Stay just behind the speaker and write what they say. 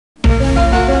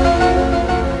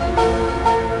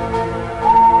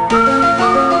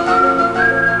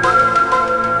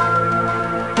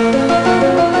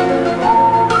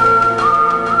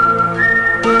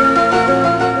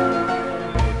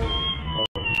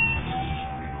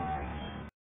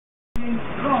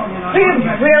We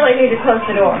really need to close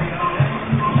the door.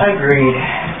 Agreed.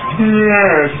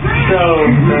 Yes, so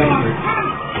expensive.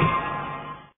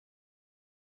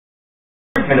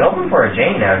 It's been open for a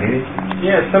day now, dude.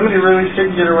 Yeah, somebody really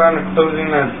should get around to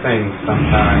closing that thing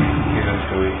sometime,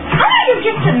 eventually. How about you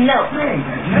get some milk? Hey,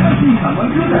 I've never seen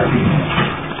someone do that before.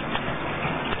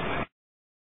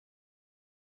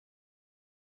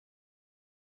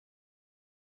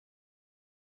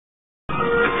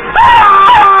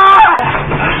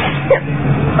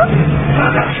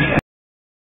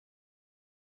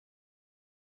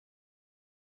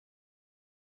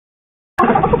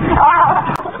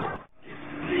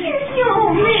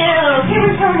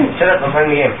 Shut up, I'm playing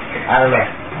the game. I don't know.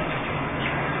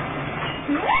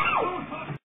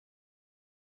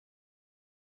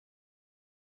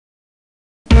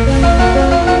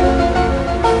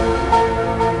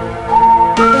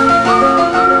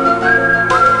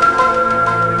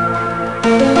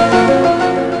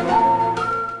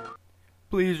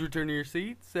 Please return to your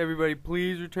seats. Everybody,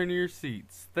 please return to your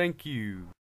seats. Thank you.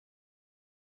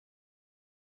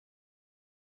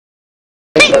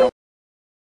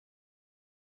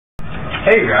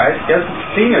 Hey guys, guess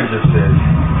what Cena just did?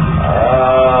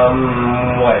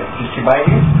 What? Did she bite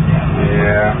you?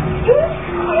 Yeah.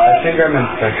 I think I'm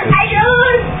infected. I don't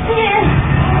understand.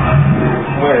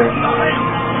 Where?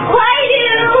 Why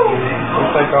do?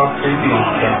 Looks like all creepy and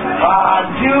stuff. Ah,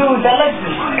 dude, that looks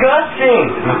disgusting.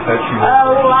 Looks like you.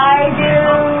 Oh, why do?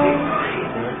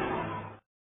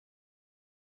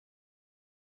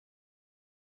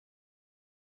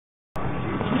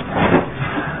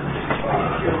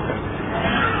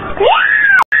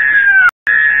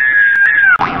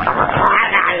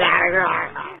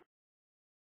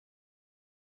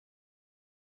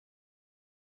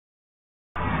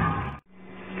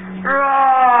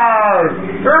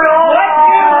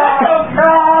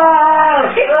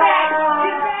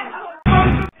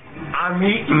 I'm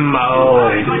eating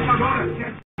mold.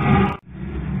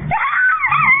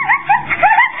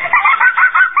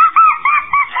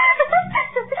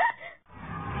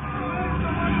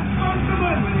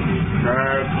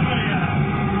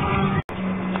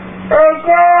 Hey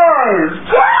guys!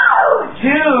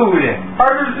 Dude! I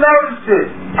just noticed it.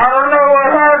 I don't know what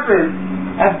happened.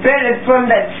 I bet it's from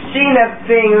that Cena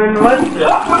thing and what's it?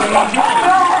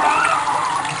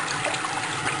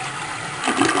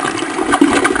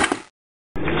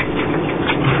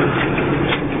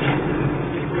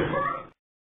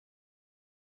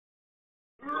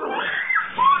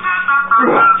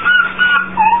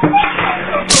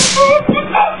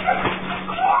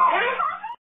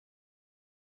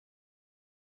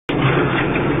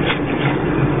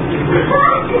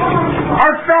 I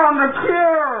found the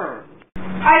cure!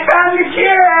 I found the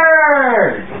cure!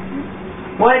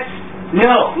 What?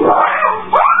 No.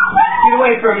 Get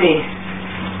away from me.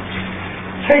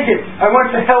 Take it. I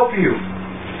want to help you.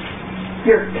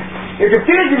 You're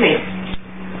confusing me.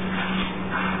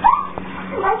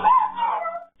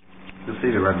 You'll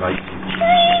see the red light.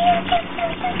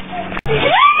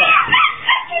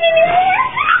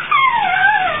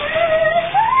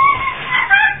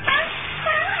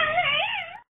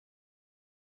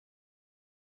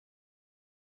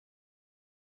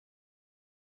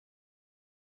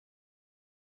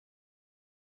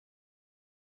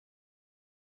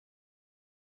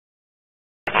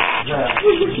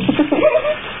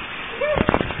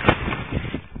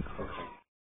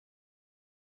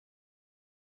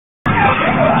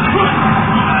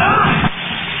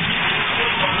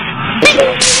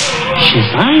 She's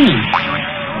lying.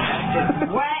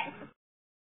 What?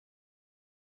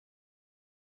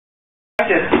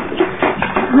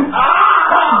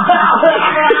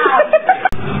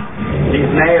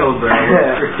 These nails right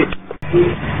here.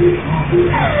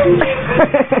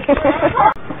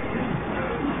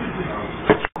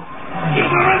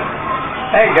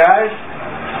 Hey guys,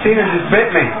 Cena just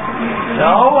bit me.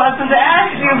 No, I was supposed to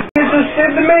ask you. You just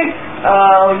said to me?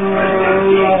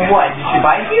 What? Did she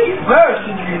bite you? No,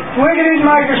 look at these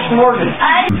microsmorgasbords.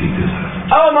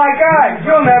 Oh my god,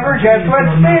 you'll never guess what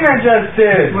Cena just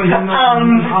did. Did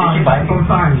she bite you?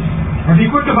 And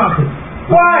be quick about it.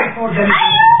 Why?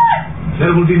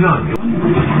 There will be none.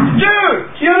 Dude,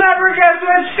 you'll never guess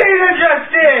what Cena just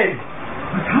did.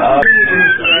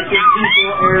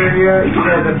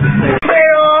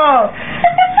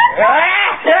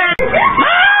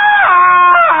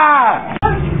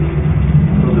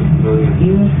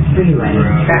 Use freeway.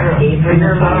 Track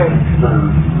 805.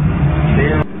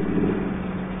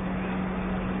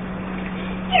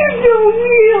 You're so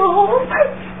real.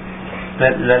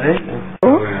 That it?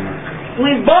 We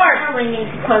bark. We need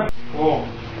to close. Cool.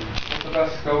 What's the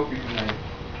best scope you can make?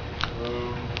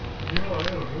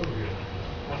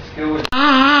 do it.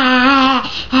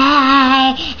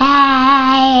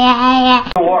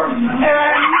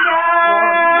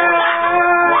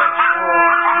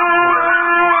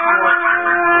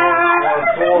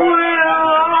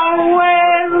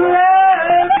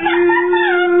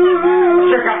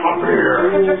 Check out my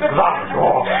beer. That's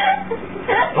all.